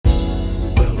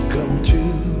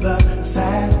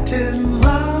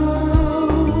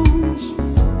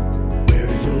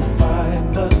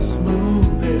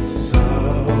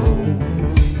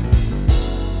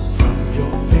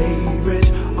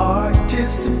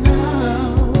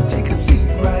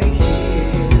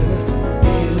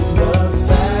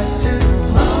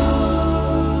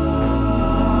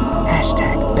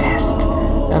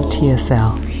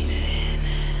TSL.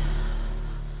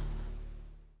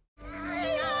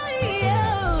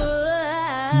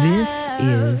 This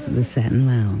is the Satin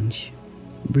Lounge.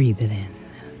 Breathe it in.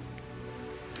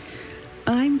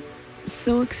 I'm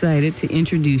so excited to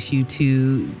introduce you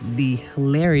to the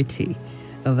hilarity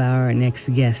of our next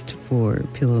guest for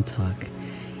Pillow Talk.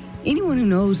 Anyone who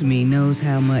knows me knows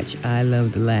how much I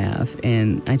love to laugh,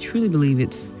 and I truly believe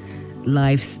it's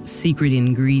life's secret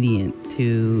ingredient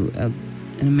to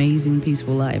an amazing,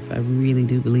 peaceful life. I really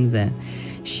do believe that.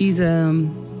 She's a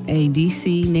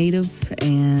DC native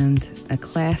and a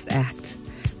class act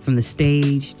from the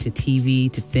stage to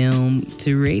TV to film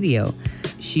to radio.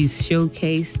 She's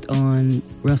showcased on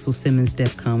Russell Simmons'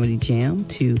 Def Comedy Jam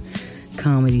to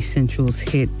Comedy Central's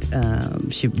hit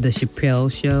The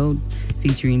Chappelle Show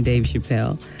featuring Dave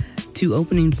Chappelle to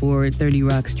opening for 30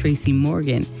 Rock's Tracy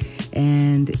Morgan,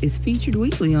 and is featured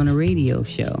weekly on a radio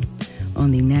show on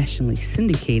the nationally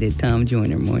syndicated Tom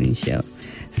Joyner Morning Show.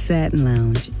 Satin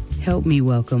Lounge, help me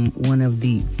welcome one of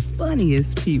the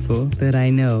funniest people that I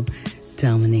know,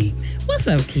 Dominique. What's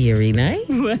up, Kiri Knight?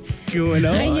 What's going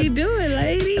on? How you doing,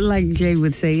 lady? Like Jay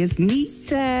would say, it's neat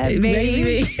time,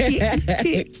 baby.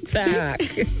 Tick-tock.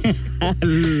 I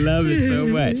love it so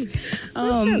much.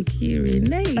 What's up, Kiri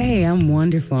Knight? Hey, I'm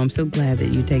wonderful. I'm so glad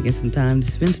that you're taking some time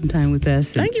to spend some time with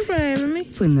us. Thank you for having me.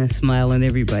 Putting a smile on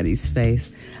everybody's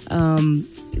face.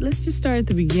 Let's just start at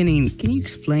the beginning. Can you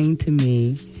explain to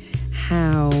me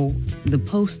how the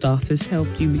post office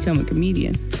helped you become a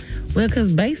comedian? Well,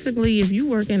 because basically, if you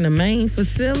work in the main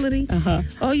facility,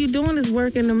 all you doing is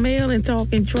working the mail and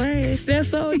talking trash.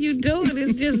 That's all you doing.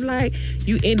 It's just like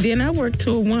you. And then I work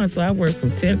 2 to 1, so I work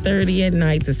from 10:30 at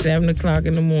night to 7 o'clock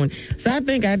in the morning. So I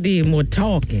think I did more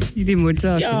talking. You did more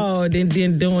talking? Oh, than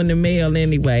doing the mail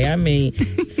anyway. I mean,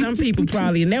 some people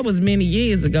probably, and that was many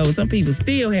years ago, some people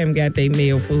still haven't got their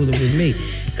mail fooling with me.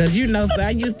 Because, you know, so I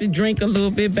used to drink a little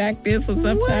bit back then, so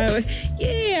sometimes,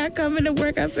 I come into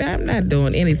work, I say, I'm not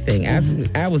doing anything.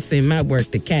 I would send my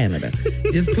work to Canada.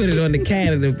 Just put it on the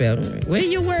Canada belt. Where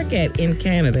you work at? In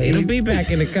Canada. It'll be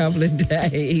back in a couple of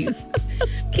days.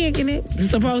 Kicking it.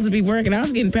 Supposed to be working. I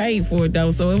was getting paid for it,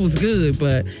 though, so it was good,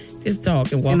 but just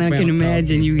talking, walking around. And I can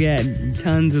imagine you got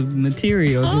tons of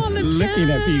material just looking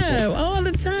at people. All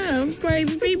the time.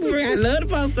 Crazy people. I love the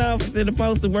post office and the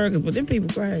postal workers, but them people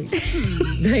crazy.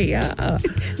 They are.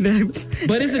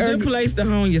 But it's a good place to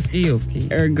hone your skills,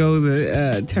 kid. Ergo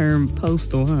the term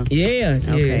postal, huh? Yeah.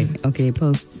 Okay.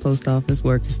 Post office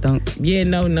workers don't. Yeah,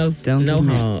 no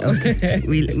harm. Okay.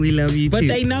 we love you too. But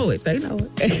they know it.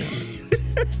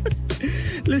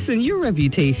 Listen, your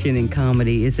reputation in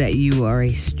comedy is that you are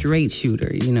a straight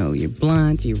shooter. You know, you're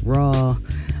blunt, you're raw.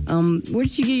 Where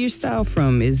did you get your style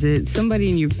from? Is it somebody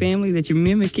in your family that you're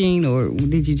mimicking, or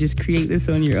did you just create this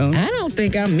on your own? I don't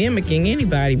think I'm mimicking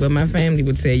anybody, but my family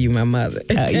would tell you my mother.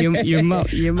 Your mother.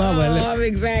 Oh, I'm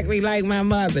exactly like my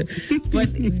mother.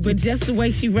 But just the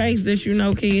way she raised us, you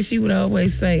know, kid, she would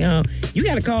always say, you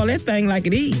got to call that thing like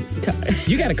it is.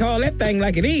 You got to call that thing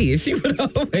like it is. She would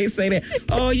always say that.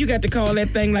 Oh, you got to call that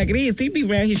thing like it is. People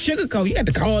around here sugarcoat. You got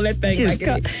to call that thing like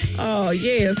it is. Oh,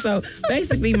 yeah. So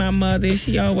basically my mother,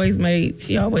 she always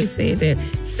said that,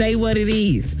 say what it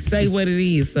is. Say what it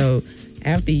is. So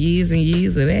after years and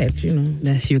years of that, you know.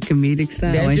 That's your comedic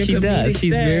style. And she does.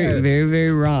 She's very, very,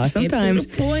 very raw. Sometimes,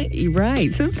 to the point.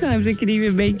 Right. Sometimes it can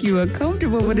even make you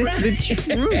uncomfortable, but it's the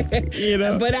truth, you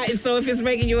know. So if it's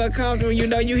making you uncomfortable, you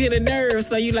know, you hit a nerve.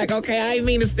 So you're like, okay, I ain't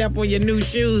mean to step on your new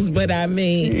shoes, but I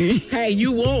mean, hey,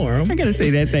 you warm. I got to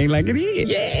say that thing like it is.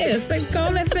 Yeah,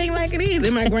 call that thing like it is.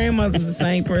 And my grandmother's the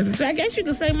same person. So I guess you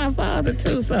could say my father,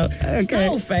 too. So, okay.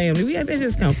 Whole family. They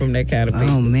just come from that kind of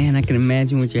people. Oh, man, I can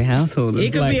imagine what your household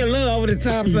it could be a little over the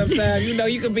top sometimes. You know,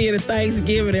 you could be at a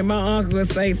Thanksgiving and my uncle would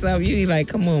say something. You be like,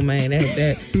 come on, man.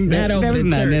 That not over the turkey.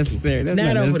 Not necessary. That's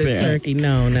not over the turkey.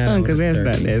 No, not Uncle, over the turkey.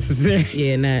 That's not necessary.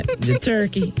 Yeah, not the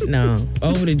turkey. No.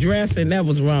 Over the dressing, that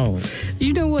was wrong.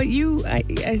 You know what?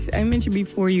 I mentioned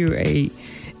before you're a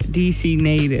DC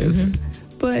native. Mm-hmm.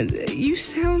 But you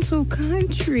sound so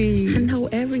country. I know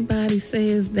everybody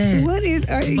says that. What is?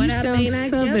 You sound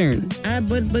Southern.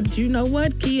 But you know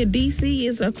what, kid? DC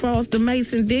is across the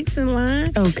Mason-Dixon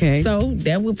line. Okay. So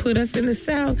that would put us in the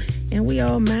South, and we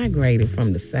all migrated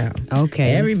from the South.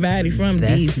 Okay. Everybody from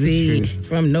DC,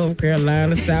 from North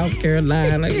Carolina, South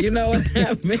Carolina. You know what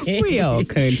I mean? We all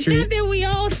country. Not that we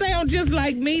all sound just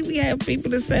like me. We have people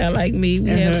that sound like me.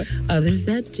 We have others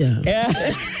that don't.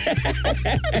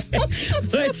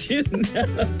 But you know,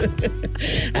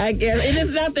 I guess, and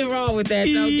there's nothing wrong with that.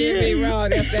 Don't get me wrong.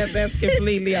 That's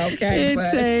completely okay. It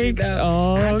but takes you know,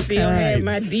 all I still have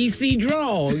my DC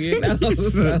drawl, you know.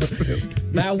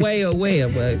 by way or where,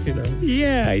 but you know.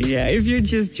 Yeah. If you're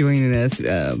just joining us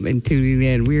and tuning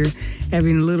in, we're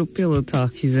having a little pillow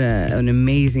talk. She's an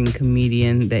amazing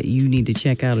comedian that you need to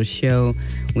check out a show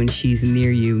when she's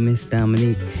near you, Miss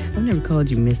Dominique. I've never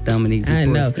called you Miss Dominique before. I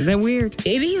know. Is that weird?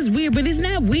 It is weird, but it's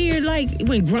not weird like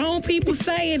when grown people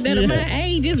say it that are my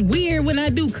age. It's weird when I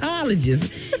do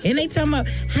colleges. And they talking about,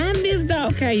 hi, Miss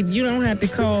Dog. Okay, you don't have to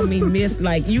call me Miss.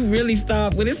 Like, you really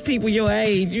start, when it's people your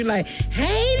age, you like,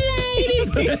 hey,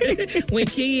 lady. When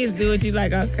kids do it, you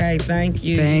like, okay, thank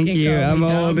you. Thank you. I'm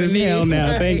old as hell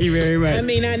now. Thank you very much. I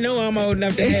mean, I know I'm old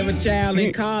enough to have a child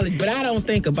in college, but I don't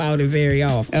think about it very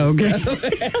often. Okay.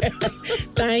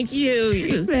 Thank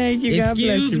you. Thank you. God bless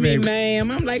you, Excuse me, baby.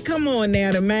 ma'am. I'm like, come on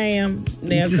now, the ma'am.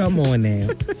 Now, come on now.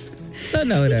 So,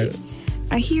 no.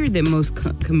 I hear that most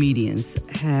comedians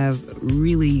have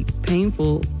really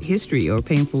painful history or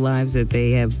painful lives that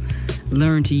they have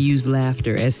learned to use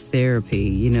laughter as therapy.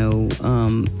 You know,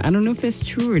 I don't know if that's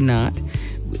true or not.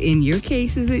 In your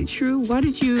case, is it true? Why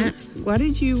did you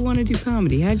want to do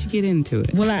comedy? How'd you get into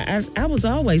it? Well, I was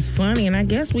always funny, and I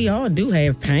guess we all do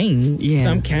have pain. Yeah.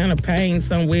 Some kind of pain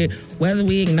somewhere, whether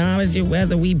we acknowledge it,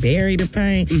 whether we bury the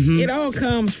pain. Mm-hmm. It all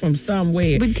comes from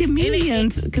somewhere. But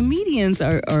comedians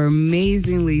are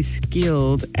amazingly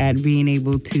skilled at being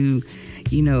able to,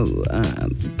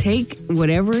 take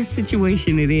whatever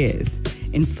situation it is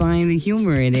and find the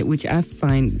humor in it, which I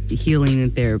find healing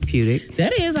and therapeutic.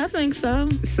 That is, I think so.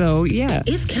 So, yeah.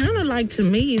 It's kind of like, to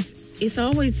me, it's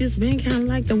always just been kind of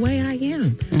like the way I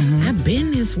am. Uh-huh. I've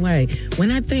been this way.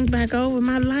 When I think back over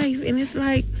my life, and it's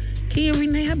like, Kia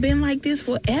Renee, I've been like this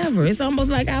forever. It's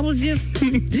almost like I was just,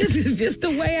 this is just the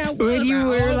way I was. When you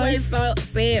were always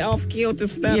said off-kilter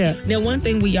stuff. Yeah. Now, one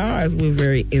thing we are is we're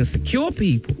very insecure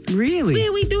people. Really?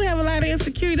 Yeah, we do have a lot of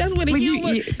insecurity. That's where the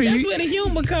humor. Where the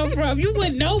humor come from. You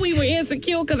wouldn't know we were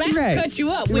insecure because I cut you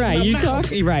up with my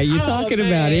mouth. You're talking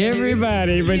about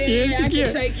everybody, but you're insecure. I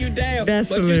can take you down. That's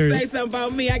but hilarious. You say something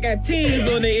about me, I got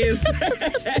tears on the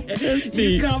inside.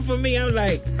 You come for me, I'm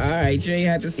like, all right, you ain't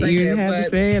have to say that. You have to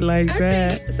say it like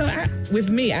that. With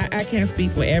me, I can't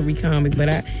speak for every comic, but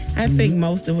I think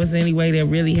most of us anyway that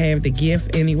really have the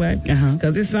gift anyway.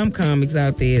 Because there's some comics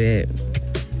out there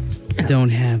that don't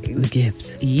have the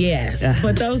gifts. Yes.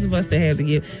 But those of us that have the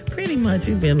gift, pretty much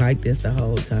we've been like this the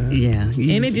whole time. Yeah.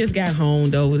 And it just got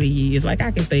honed over the years. Like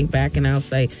I can think back and I'll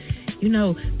say,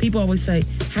 people always say,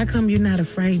 how come you're not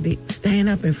afraid to stand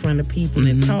up in front of people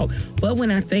and talk? But when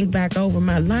I think back over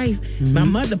my life, my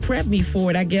mother prepped me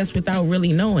for it, I guess, without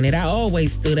really knowing it. I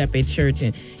always stood up at church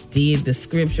and did the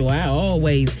scripture. I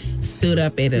always stood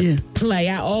up at a play.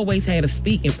 I always had a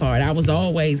speaking part. I was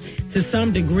always, to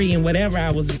some degree, in whatever I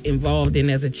was involved in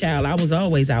as a child, I was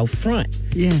always out front.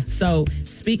 Yeah. So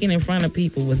speaking in front of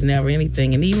people was never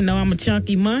anything. And even though I'm a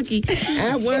chunky monkey,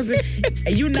 I wasn't,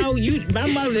 my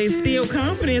mother is still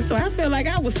confident, so I felt like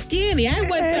I was skinny. I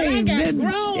wasn't till I got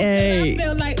grown. I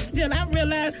felt like, I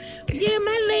realized,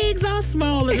 my legs are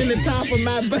smaller than the top of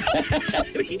my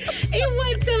body. It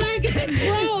wasn't till I got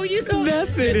grown,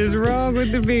 Nothing is wrong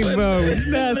with the big bones.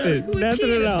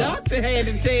 Nothing at all. The doctor had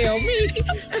to tell me.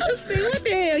 I said, what the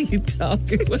hell you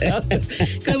talking about?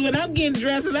 Because when I'm getting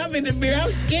dressed and I'm in the mirror, I'm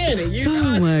skinny,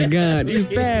 Oh my God, you're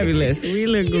fabulous. We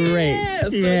look great.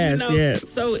 Yes.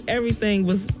 So everything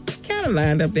was kind of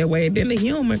lined up that way. And then the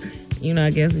humor, I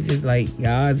guess it's just like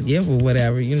God's gift or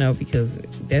whatever, because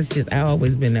that's just, I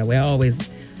always been that way. I always,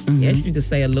 yes, you could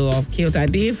say a little off kilter. I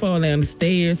did fall down the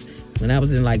stairs when I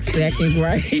was in like second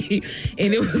grade,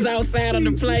 and it was outside on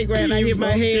the playground. I hit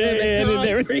my head on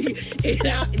the concrete. And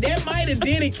that might have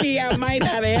did it, Key. I might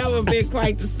not have ever been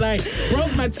quite the same.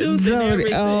 Broke my tooth and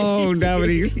everything. Oh,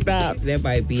 Dominique, stop. That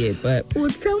might be it. But well,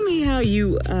 tell me how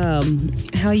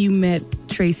you met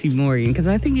Tracy Morgan, because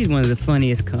I think he's one of the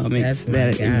funniest comics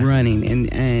that are running,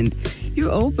 and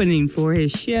you're opening for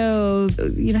his shows.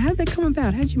 How'd that come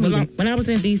about? How'd you meet him? When I was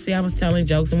in D.C., I was telling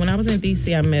jokes. And when I was in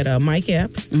D.C., I met Mike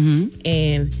Epps.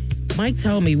 And Mike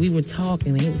told me, we were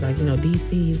talking, and he was like,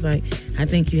 D.C., he was like, I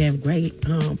think you have great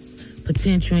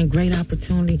potential and great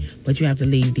opportunity, but you have to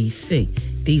leave D.C.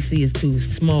 D.C. is too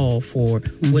small for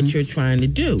what you're trying to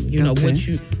do.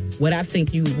 What I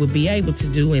think you would be able to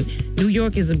do. And New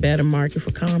York is a better market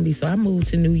for comedy. So I moved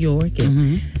to New York,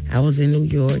 and I was in New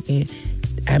York, and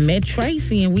I met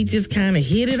Tracy, and we just kind of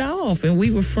hit it off, and we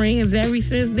were friends ever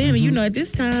since then. And at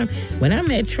this time, when I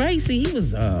met Tracy, he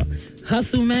was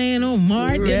Hustle Man on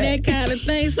Martin and that kind of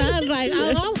thing. So I was like,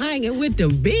 I'm hanging with the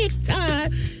big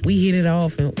time. We hit it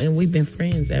off, and we've been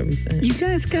friends ever since. You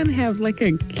guys kind of have like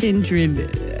a kindred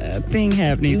thing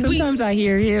happening. Sometimes I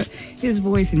hear his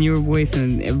voice and your voice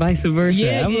and vice versa.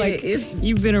 Yeah, I'm like,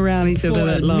 you've been around each other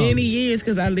that long. For many years,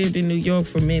 because I lived in New York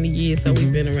for many years, so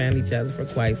we've been around each other for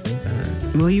quite some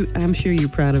time. Well, I'm sure you're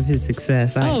proud of his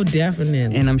success. Oh,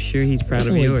 definitely. And I'm sure he's proud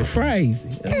of yours. Crazy.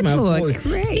 That's my boy.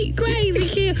 Crazy. He crazy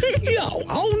kid. Yo,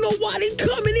 I don't know why they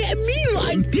coming at me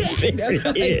like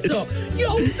that. So,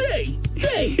 yo,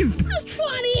 Dave, I'm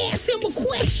trying to ask him a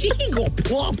question. He gonna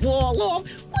pop all off.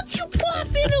 What you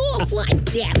popping off like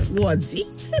that, Woodsy?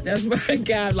 That's my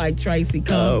guy like Tracy.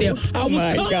 Calm down. I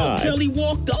was calm until he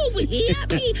walked over here.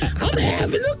 I mean, I'm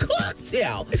having a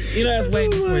cocktail. You know, that's way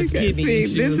before his kidney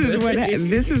issues.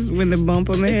 This is when the bump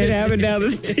on the head happened down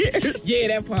the stairs. Yeah,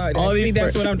 that part.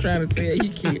 That's what I'm trying to tell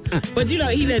you. But you know,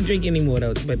 he doesn't drink anymore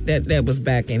though. But that was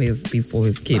back in before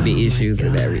his kidney issues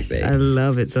and everything. I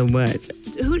love it so much.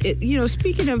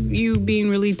 Speaking of you being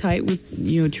really tight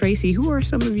with Tracy, who are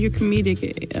some of your comedic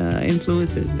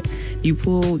influences? You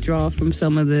draw from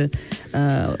some of the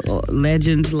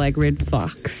legends like Red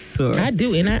Fox. I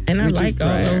do, and I like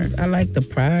all those. I like the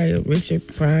Richard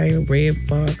Pryor, Red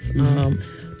Fox.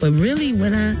 But really,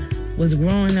 when I was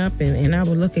growing up and I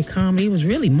would look at comedy, it was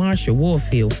really Marsha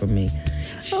Warfield for me.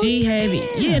 She had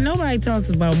it. Nobody talks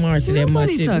about Marsha that much.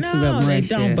 Nobody talks about Marsha. They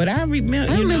don't. But I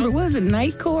remember. Was it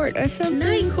Night Court or something?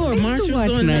 Night Court. Marsha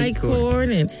was on Night Court,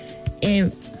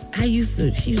 and I used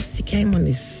to. She came on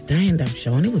this stand-up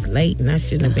show, and it was late, and I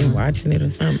shouldn't have been watching it or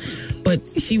something. But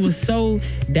she was so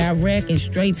direct and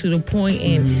straight to the point,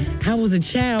 and I was a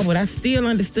child, but I still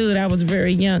understood. I was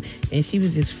very young, and she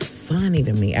was just funny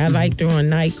to me. I liked her on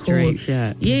Night Court.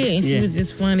 Shot. Yeah, and she was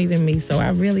just funny to me. So I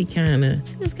really it's kind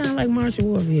of like Marsha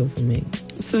Warfield for me.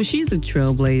 So she's a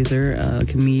trailblazer, a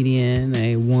comedian,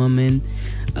 a woman.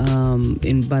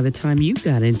 And by the time you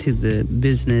got into the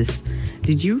business,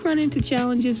 did you run into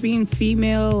challenges being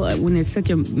female when it's such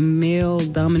a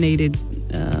male-dominated?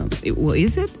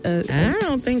 Is it? I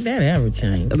don't think that ever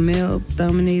changed. A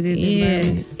male-dominated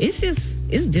environment? It's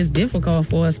just difficult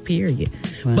for us. Period.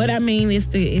 Wow. But I mean, it's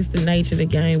the nature of the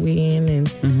game we in, and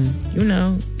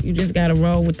you just got to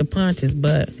roll with the punches.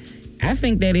 But I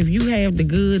think that if you have the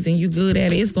goods and you're good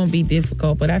at it, it's going to be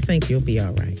difficult, but I think you'll be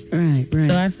all right. Right.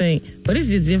 So I think, but it's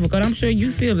just difficult. I'm sure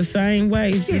you feel the same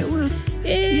way. It's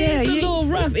a little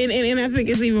rough, and I think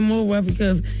it's even more rough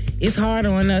because it's harder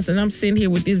on us, and I'm sitting here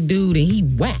with this dude, and he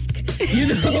whack.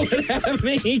 You know what I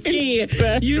mean? Yeah.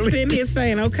 Exactly. You sitting here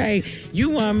saying, okay,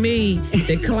 you want me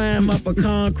to climb up a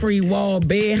concrete wall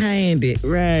barehanded.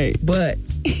 Right. But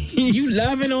you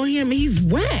loving on him, he's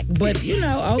whack. But,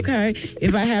 okay,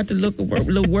 if I have to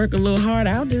work a little hard,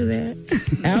 I'll do that.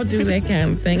 I'll do that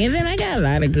kind of thing. And then I got a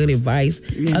lot of good advice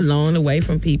along the way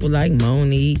from people like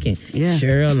Monique and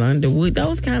Cheryl Underwood.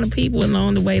 Those kind of people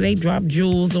along the way, they drop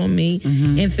jewels on me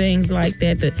and things like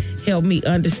that to help me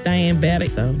understand better.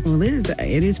 So. Well,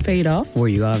 it is paid off for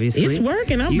you, obviously. It's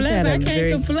working. I'm blessed. I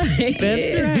can't complain.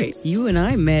 That's right. You and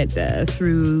I met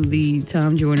through the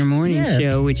Tom Joyner Morning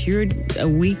Show, which you're a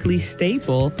weekly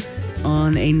staple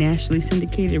on a nationally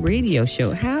syndicated radio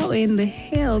show. How in the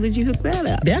hell did you hook that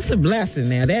up? That's a blessing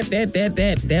now.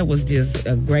 That was just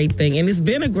a great thing. And it's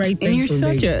been a great thing. And you're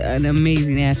such an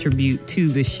amazing attribute to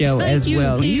the show as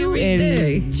well. You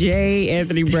and J.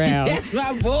 Anthony Brown. That's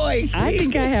my voice. I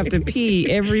think I have to pee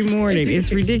every morning.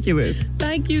 It's ridiculous.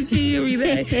 Thank you, Kiri.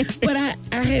 But I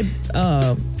had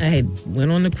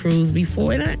went on the cruise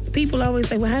before, and people always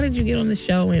say, well, how did you get on the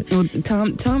show? And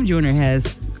Tom Joyner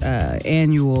has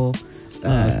annual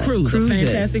cruise, a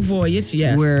fantastic voyage,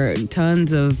 yes. Where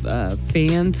tons of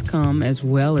fans come as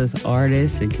well as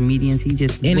artists and comedians. He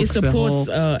just and it supports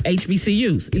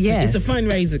HBCUs. It's a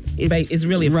fundraiser. It's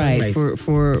really a fundraiser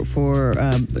for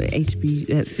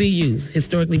HBCUs,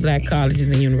 historically black colleges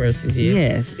and universities. Yeah.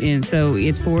 Yes, and so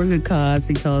it's for a good cause.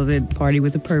 He calls it Party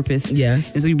with a Purpose.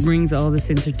 Yes, and so he brings all this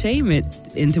entertainment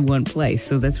into one place.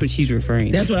 So that's what she's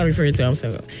referring to. That's what I refer to. I'm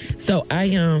sorry. So I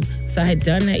had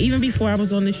done that even before I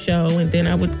was on the show, and then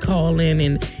I would call in,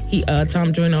 and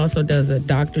Tom Joyner also does a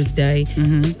doctor's day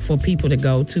for people to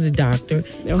go to the doctor.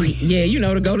 Oh, yeah,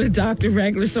 to go to the doctor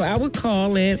regular. So I would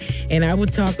call in, and I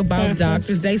would talk about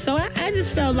doctor's day. So I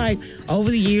just felt like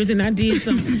over the years, and I did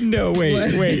some... No, wait.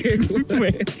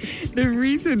 The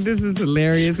reason this is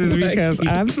hilarious is because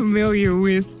I'm familiar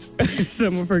with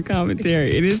some of her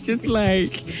commentary, and it's just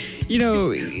like...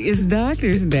 it's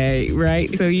doctor's day, right?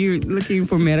 So you're looking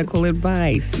for medical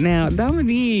advice. Now,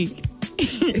 Dominique,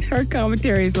 her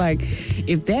commentary is like,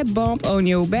 if that bump on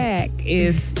your back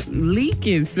is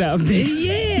leaking something.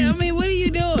 Yeah, I mean, what do you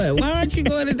you doing? Why aren't you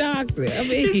going to the doctor? I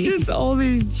mean, it's just all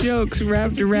these jokes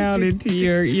wrapped around into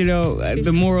your,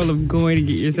 the moral of going to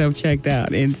get yourself checked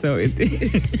out. And so it's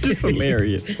just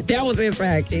hilarious. That was his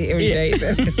fact every day.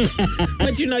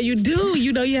 But you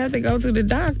have to go to the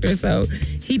doctor. So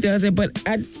he does it. But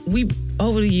we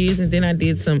over the years, and then he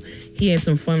had some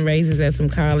fundraisers at some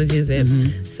colleges, at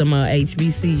some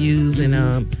HBCUs,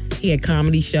 and he had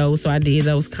comedy shows. So I did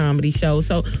those comedy shows.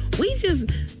 So we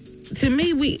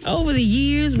over the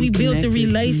years, we built a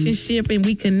relationship and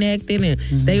we connected, and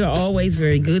they are always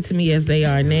very good to me as they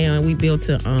are now. And we built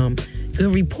a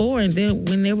good rapport. And then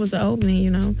when there was an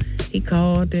opening, he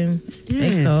called and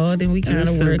they called and we kind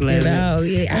of worked it out.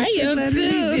 Yeah, I am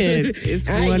too. It's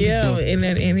wonderful. I am.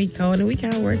 And he called and we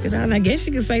kind of worked it out. And I guess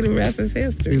you can say the rest is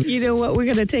history. You know what? We're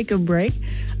going to take a break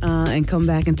and come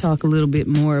back and talk a little bit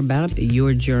more about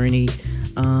your journey.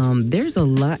 There's a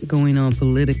lot going on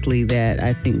politically that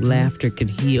I think laughter could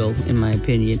heal, in my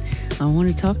opinion. I want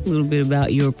to talk a little bit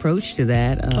about your approach to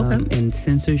that and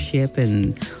censorship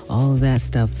and all of that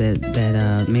stuff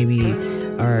that maybe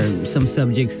are some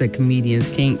subjects that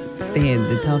comedians can't stand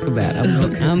to talk about.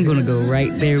 I'm going to go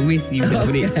right there with you,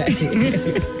 Dominique.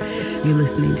 You're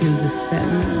listening to The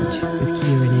Satin Lounge with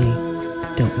Kia Renee.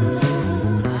 Don't move.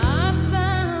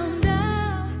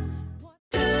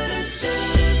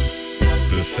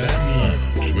 The Satin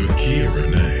Lounge with Kia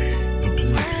Renee. The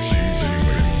place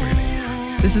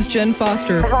radio. This is Jen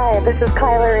Foster. Hi, this is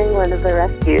Kyler England of The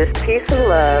Rescues. Peace and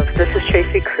love. This is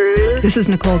Tracy Cruz. This is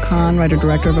Nicole Kahn,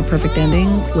 writer-director of A Perfect Ending,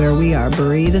 where we are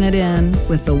breathing it in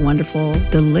with the wonderful,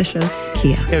 delicious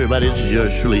Kia. Hey everybody, this is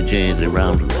yours truly, James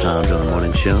Brown from the Tom Jones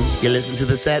Morning Show. You listen to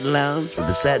The Satin Lounge with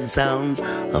the satin sounds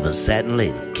of a satin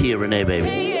lady. Kia Renee,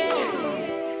 baby.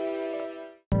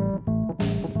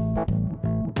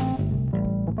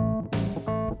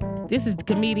 This is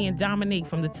comedian Dominique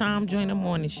from the Tom Joyner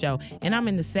Morning Show, and I'm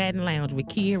in the Satin Lounge with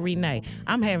Kia Renee.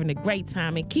 I'm having a great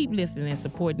time, and keep listening and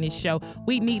supporting this show.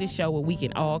 We need a show where we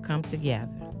can all come together.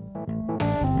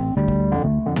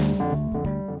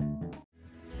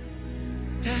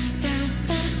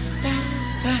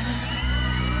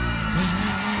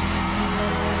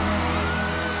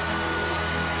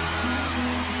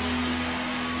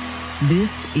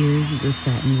 This is the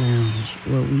Satin Lounge,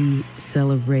 where we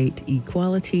celebrate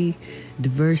equality,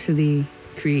 diversity,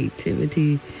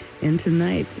 creativity, and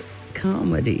tonight,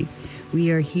 comedy.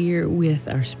 We are here with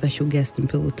our special guest in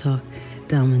Pillow Talk,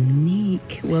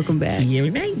 Dominique. Welcome back. Kia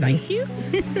Renee, thank you.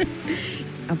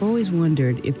 I've always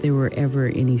wondered if there were ever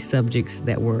any subjects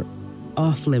that were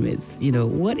off limits.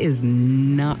 What is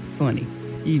not funny?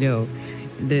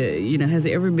 Has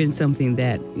there ever been something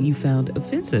that you found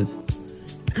offensive?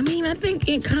 I mean, I think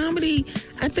in comedy,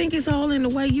 it's all in the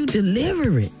way you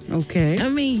deliver it. Okay. I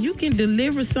mean, you can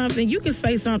deliver something, you can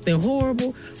say something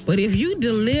horrible, but if you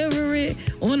deliver it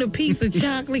on a piece of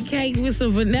chocolate cake with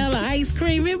some vanilla ice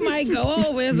cream, it might go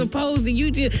over as opposed to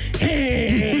you just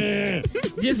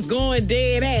going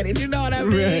dead at it. You know what I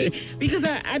mean? Right. Because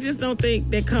I just don't think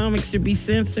that comics should be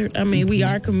censored. I mean, we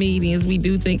are comedians. We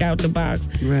do think out the box.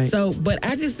 Right. So, but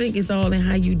I just think it's all in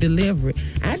how you deliver it.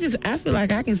 I feel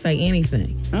like I can say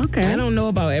anything. Okay. I don't know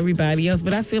about everybody else,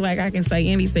 but I feel like I can say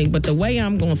anything. But the way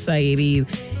I'm going to say it is,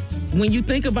 when you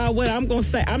think about what I'm going to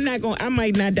say, I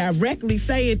might not directly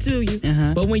say it to you,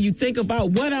 but when you think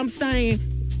about what I'm saying,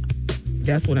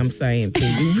 that's what I'm saying to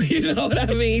you. You know what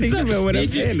I mean? Think about what I'm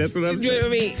saying. That's what I'm saying. You know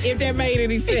what I mean? If that made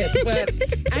any sense. But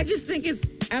I just think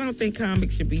I don't think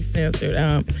comics should be censored.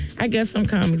 I guess some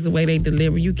comics, the way they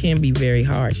deliver, you can be very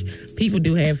harsh. People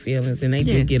do have feelings and they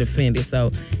do get offended.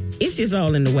 So it's just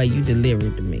all in the way you deliver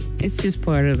it to me. It's just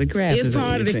part of the craft. It's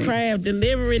part of the craft.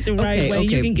 Deliver it the right way.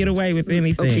 You can get away with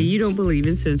anything. Okay, you don't believe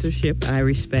in censorship. I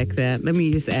respect that. Let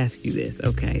me just ask you this.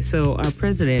 Okay, so our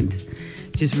president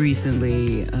just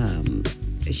recently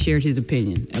shared his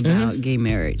opinion about gay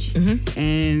marriage.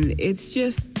 And it's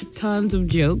just tons of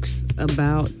jokes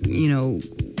about,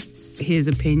 his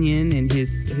opinion and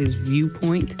his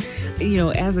viewpoint.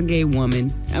 As a gay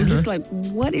woman, I'm just like,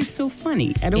 what is so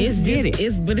funny? I don't get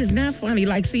it. But it's not funny.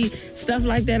 Like, see, stuff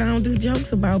like that I don't do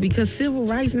jokes about because civil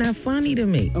rights not funny to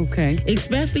me. Okay.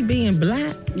 Especially being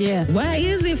black. Yeah. Why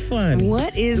is it funny?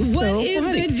 What is funny?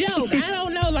 The joke? I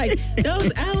don't know. Like,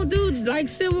 those, I don't do, like,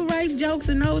 civil rights jokes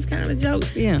and those kind of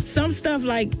jokes. Yeah. Some stuff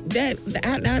like that,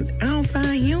 I don't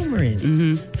find humor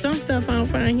in. Some stuff I don't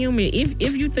find humor in.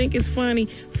 If you think it's funny,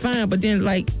 fine. But then,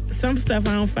 like, some stuff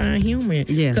I don't find humor in.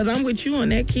 Yeah. Because I'm with you on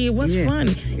that, kid. What's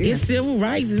funny? Yeah. It's civil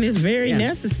rights and it's very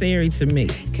necessary to me.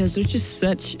 Because there's just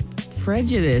such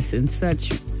prejudice and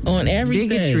such on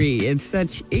everything. bigotry and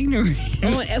such ignorance.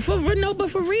 But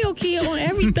for real, kid, on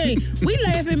everything. We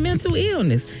laugh at mental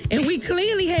illness, and we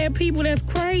clearly have people that's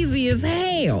crazy as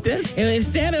hell. And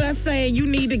instead of us saying you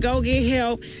need to go get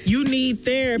help, you need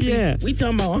therapy, we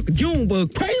talking about Uncle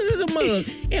Junebug crazy as a mug,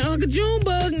 and Uncle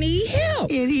Junebug need help.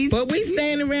 But we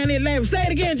standing around there laughing. Say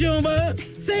it again, Junebug.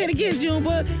 Say it again,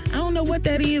 Junebug. I don't know what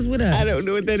that is with us. I don't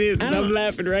know what that is, and I'm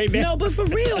laughing right now. No, but for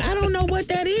real, I don't know what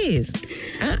that is.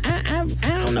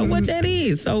 I don't know what that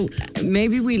is. So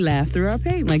maybe we laugh through our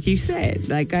pain, like you said.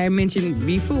 Like I mentioned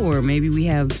before, maybe we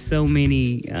have so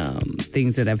many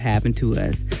things that have happened to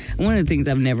us. One of the things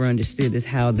I've never understood is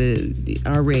how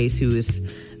our race, who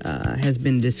has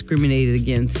been discriminated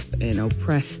against and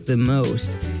oppressed the most,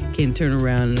 can turn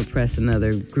around and oppress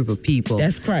another group of people.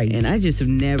 That's crazy. And I just have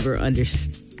never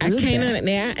understood I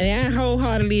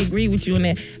wholeheartedly agree with you on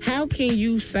that. How can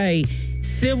you say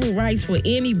civil rights for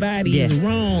anybody is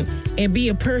wrong and be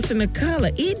a person of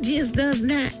color? It just does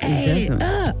not add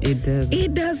up. It doesn't.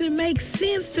 It doesn't make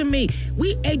sense to me.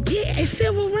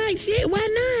 Civil rights,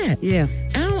 why not? Yeah.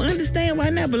 I don't understand why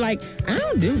not, but like, I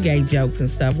don't do gay jokes and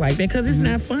stuff like that because it's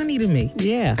not funny to me.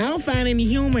 Yeah. I don't find any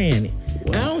humor in it.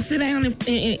 Well, I don't sit down and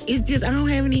it's just, I don't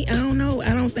have any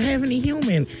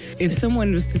humor in it. If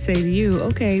someone was to say to you,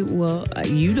 okay, well,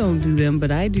 you don't do them, but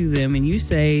I do them, and you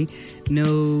say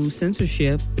no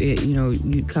censorship,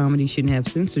 comedy shouldn't have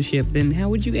censorship, then how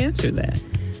would you answer that?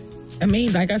 I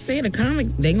mean, like I said, a comic,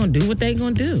 they gonna do what they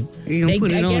gonna do. You gonna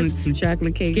put it on some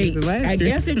chocolate cake and some ice cream. I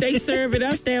guess if they serve it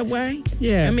up that way.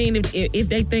 Yeah. I mean, if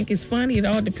they think it's funny, it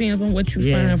all depends on what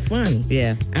you find funny.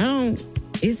 Yeah.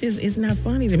 It's not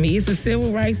funny to me. It's a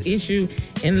civil rights issue,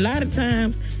 and a lot of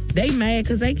times they mad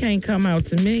because they can't come out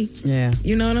to me. Yeah.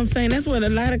 You know what I'm saying? That's what a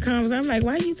lot of comments, I'm like,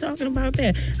 why are you talking about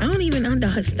that? I don't even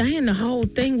understand the whole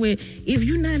thing with, if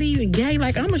you're not even gay,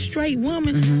 like I'm a straight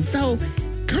woman, so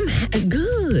I'm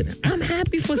good. I'm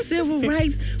happy for civil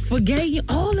rights, for gay,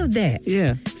 all of that.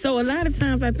 Yeah. So a lot of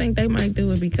times I think they might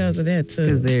do it because of that too.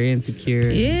 Because they're insecure.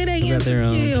 Yeah, they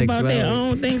insecure about their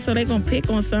own thing, so they're going to pick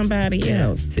on somebody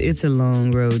else. It's a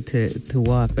long road to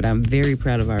walk, but I'm very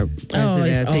proud of our president. Oh,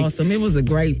 it's awesome. It was a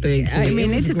great thing too. I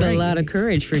mean, it took a lot of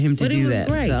courage for him to do that.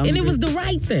 But it was great. So and it was the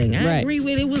right thing. I agree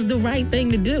with it. It was the right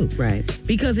thing to do. Right.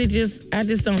 Because I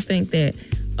just don't think that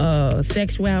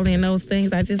sexuality and those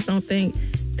things, I just don't think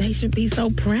they should be so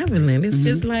prevalent. It's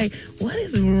just like, what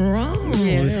is wrong?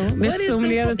 Yeah, there's so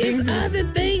many other things. It's other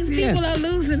things. People are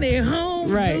losing their homes,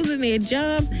 losing their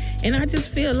jobs. And I just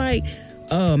feel like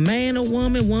man or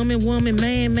woman, woman,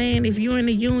 man, if you're in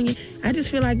the union, I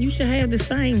just feel like you should have the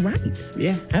same rights.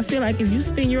 Yeah. I feel like if you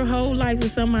spend your whole life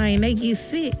with somebody and they get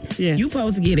sick, you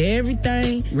supposed to get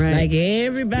everything like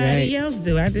everybody else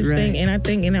do. I just think,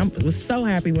 and I was so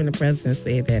happy when the president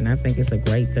said that, and I think it's a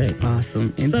great thing.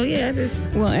 Awesome. And so,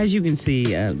 well, as you can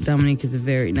see, Dominique is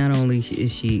not only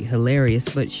is she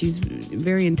hilarious, but she's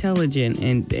very intelligent,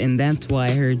 and that's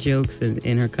why her jokes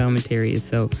and her commentary is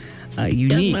so unique.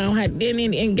 That's why I don't have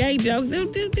and gay jokes,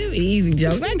 they're easy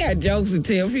jokes. I got jokes to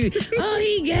tell people. Oh,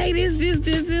 he gay, this.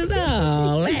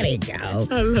 Oh, let it go.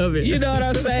 I love it. You know what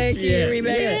I'm saying, Kiri?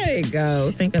 Let it go.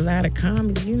 I think a lot of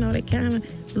comics, they kind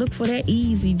of look for that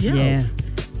easy joke. Yeah.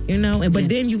 But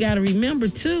then you got to remember,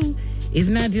 too, it's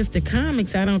not just the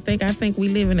comics, I think we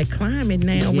live in a climate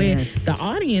now where the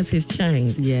audience has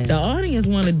changed. Yes. The audience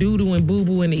want to doodle and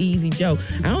boo-boo and the easy joke.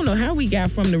 I don't know how we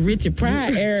got from the Richard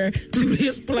Pryor era to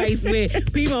this place where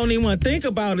people don't even want to think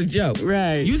about a joke.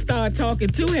 Right. You start talking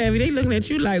too heavy, they looking at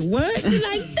you like, what? You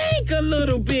like, think a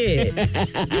little bit.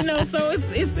 So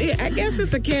I guess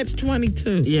it's a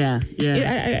catch-22. Yeah.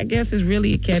 I guess it's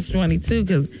really a catch-22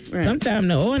 because sometimes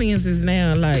the audience is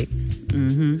now like,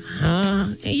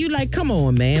 and you like, come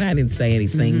on, man, I didn't say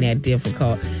anything that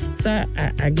difficult. So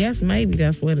I guess maybe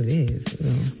that's what it is.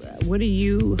 What do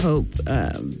you hope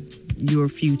your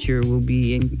future will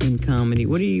be in comedy?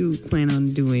 What do you plan on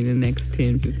doing in the next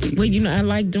 10, 15 years? Well, I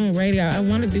like doing radio. I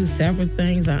want to do several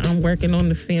things. I'm working on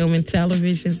the film and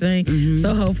television thing,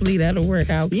 so hopefully that'll work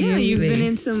out. Yeah, you've been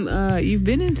in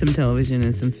some television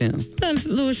and some film. Done a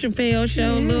little Chappelle show,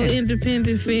 a little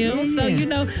independent film.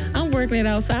 So I'm working it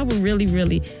out. So I would really,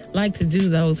 really like to do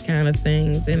those kind of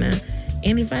things, and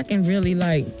if I can really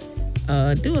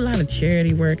do a lot of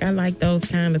charity work. I like those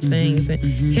kind of things and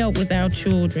help with our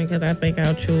children because I think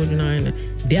our children are in a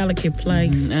delicate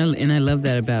place. And I love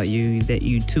that about you, that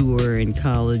you tour in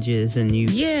colleges and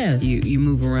you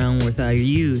move around with our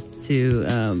youth to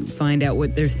find out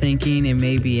what they're thinking and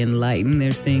maybe enlighten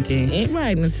their thinking.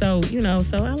 Right, and so,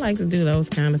 so I like to do those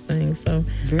kind of things. So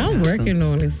I'm working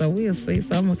on it, so we'll see.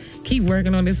 So I'm going to keep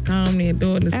working on this comedy and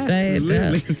doing the stage.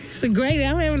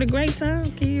 I'm having a great time,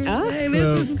 Kira. Awesome. Hey,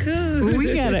 this is cool. Well,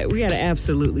 we gotta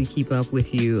absolutely keep up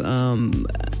with you.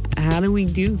 How do we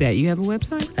do that? You have a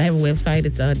website? I have a website.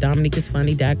 It's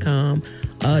DominiqueIsFunny.com.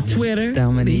 Twitter,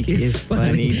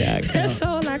 DominiqueIsFunny.com. That's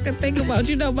all I can think about.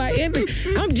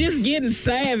 I'm just getting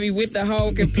savvy with the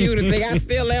whole computer thing. I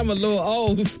still am a little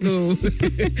old school.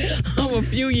 I'm a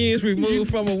few years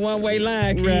removed from a one-way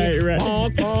line. Kid. Right.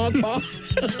 Bonk, bonk, bonk.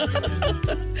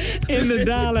 In the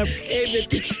dial-up.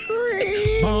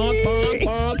 Bonk, bonk,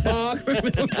 bonk,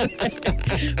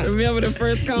 bonk. Remember the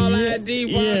first call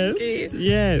ID? Bonk, kid?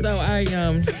 Yes. So I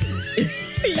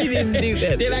You didn't do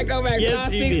that. Did I go back?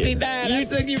 Yes, you 69. I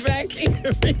took you back here.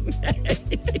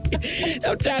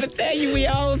 I'm trying to tell you we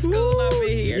old school up in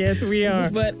here. Yes, we are.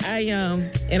 But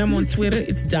and I'm on Twitter.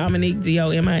 It's Dominique,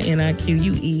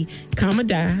 DOMINIQUE,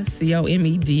 Comedy,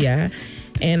 COMEDI.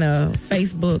 And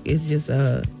Facebook is just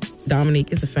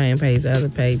Dominique. It's a fan page. The other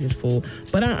page is full.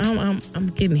 But I'm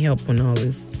getting help on all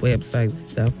this websites and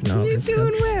stuff and all this stuff. You're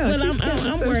doing well. Well,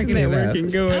 I'm working it out.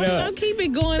 I'll keep it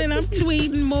going and I'm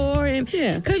tweeting more. And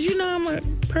because I'm a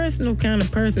personal kind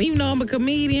of person. Even though I'm a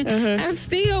comedian, I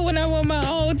still, when I'm on my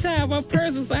own time, I'm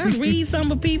personal. So I read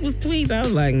some of people's tweets. I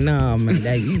was like, nah,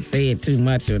 man, you said too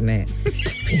much on that.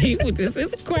 People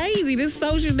it's crazy. This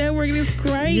social networking is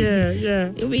crazy.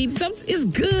 Yeah. I mean, it's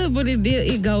good, but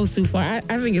it goes too far. I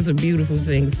think it's a beautiful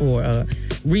thing for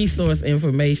resource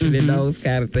information and those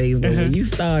kind of things. But when you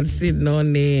start sitting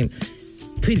on there and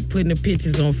putting the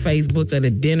pictures on Facebook of the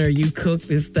dinner you cooked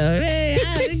and stuff,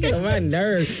 it gets on my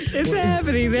nerves. It's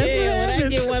happening. That's what happens. When I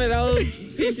get one of those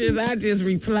pictures, I just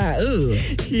reply, ugh.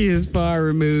 She is far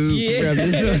removed from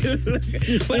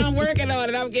this. But I'm working on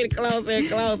it. I'm getting closer and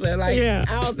closer. Like, I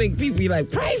don't think people be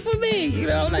like, pray for me.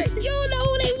 Like, you don't know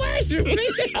who they worship.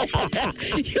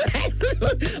 you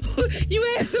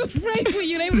ask them to pray for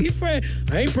you. They be praying.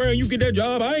 I ain't praying you get that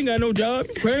job. I ain't got no job.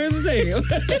 Praying as hell.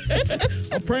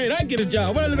 I'm praying I get a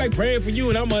job. What I look like praying for you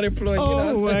and I'm unemployed.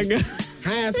 Oh, my God.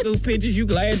 High school pictures, you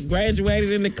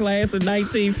graduated in the class of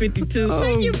 1952.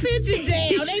 Take your pictures down.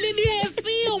 They didn't even have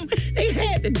film. They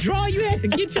had to draw. You had to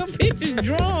get your pictures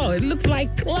drawn. It looks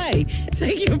like clay.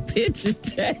 Take your picture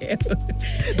down. It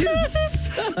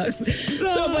sucks.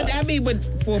 But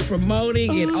for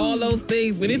promoting and all those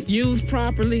things, when it's used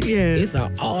properly, it's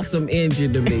an awesome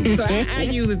engine to me. So I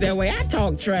use it that way. I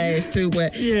talk trash too,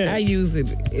 but I use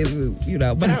it as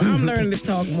but I'm learning to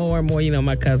talk more and more.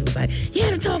 My cousin was like, you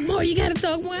gotta talk more. You gotta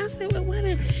talk more. I said, well, what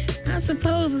am I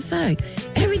supposed to say?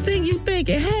 Everything you think,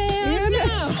 hell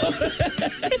no.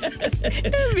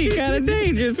 That'd be kind of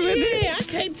dangerous, wouldn't it? I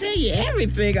can't tell you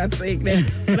everything I think now.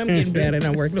 But I'm getting better and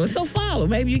I'm working on it. So follow.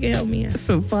 Maybe you can help me out.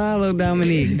 So follow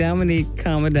Dominique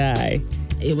Comedy.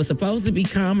 It was supposed to be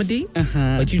comedy,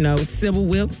 but Sybil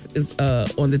Wilkes is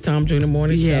on the Tom Joyner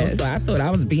Morning Show. So I thought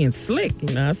I was being slick.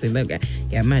 I said, look, I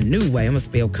got my new way. I'm gonna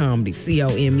spell comedy,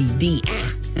 COMEDI.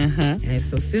 And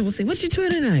so Sybil said, what's your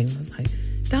Twitter name? I was like,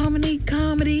 Dominique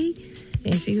Comedy.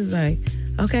 And she was like,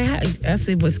 okay. I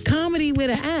said, was comedy with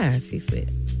an I? She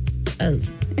said, oh.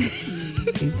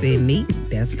 She said, neat.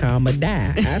 That's comedy.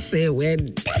 I said, well,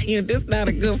 damn, this not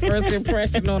a good first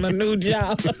impression on a new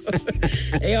job.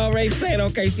 They already said,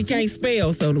 okay, she can't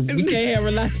spell, so we can't have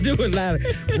her do a lot of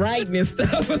writing and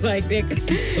stuff like that.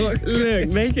 Look,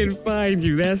 they can find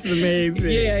you. That's the main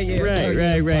thing.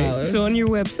 Yeah. Right. So on your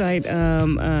website,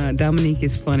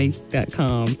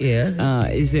 DominiqueIsFunny.com.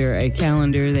 Is there a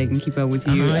calendar they can keep up with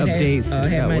you, updates? I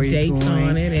have my dates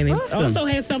on it, and it awesome. also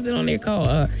has something on there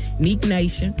called Neek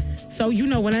Nation. So,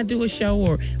 when I do a show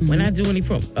or when I do any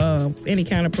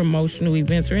kind of promotional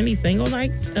events or anything, or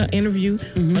like interview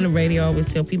on the radio, I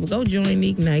always tell people, go join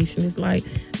Neek Nation. It's like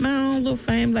my own little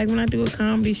family. Like when I do a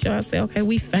comedy show, I say, okay,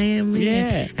 we family.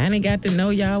 Yeah. I didn't got to know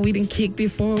y'all. We done kicked it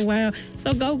for a while.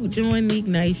 So go join Neek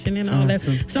Nation and all that.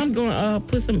 So I'm going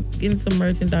getting some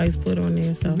merchandise put on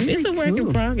there. So it's a work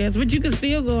in progress. But you can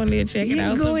still go on there and check it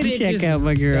out. Go and check out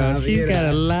my girl. She's got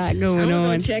a lot going on.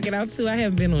 I'm check it out too. I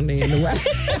haven't been on there in a while.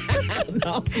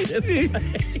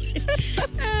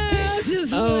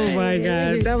 Oh my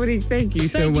God, Dominique! Thank you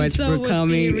so much for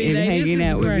coming and hanging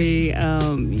out with me.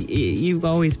 You've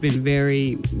always been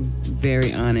very,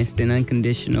 very honest and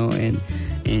unconditional, and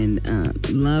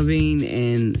loving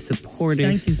and supportive.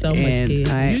 Thank you so much, and kid.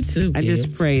 You too, I kid.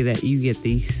 just pray that you get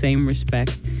the same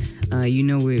respect. You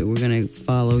know we're going to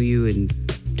follow you and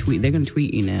tweet. They're going to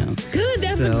tweet you now. Good,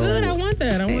 that's good. I want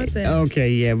that. Okay,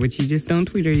 yeah, but you just don't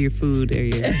tweet her your food or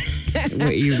your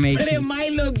what you're making. But it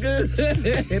might look good.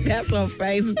 That's on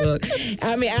Facebook.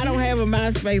 I mean, I don't have a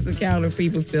MySpace account if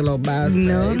people still on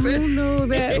MySpace. No,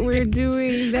 that we're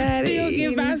doing that. Still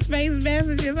get MySpace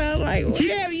messages. I'm like,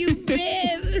 where have you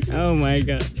been? Oh, my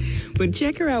God. But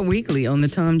check her out weekly on the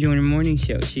Tom Joyner Morning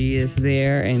Show. She is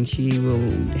there, and she will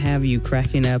have you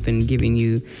cracking up and giving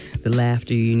you the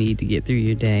laughter you need to get through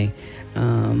your day.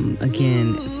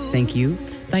 Again, thank you.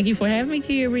 Thank you for having me,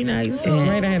 Kira. Nice. It was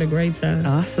great. I had a great time.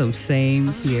 Awesome.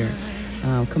 Same here.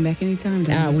 Come back anytime.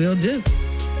 I will do.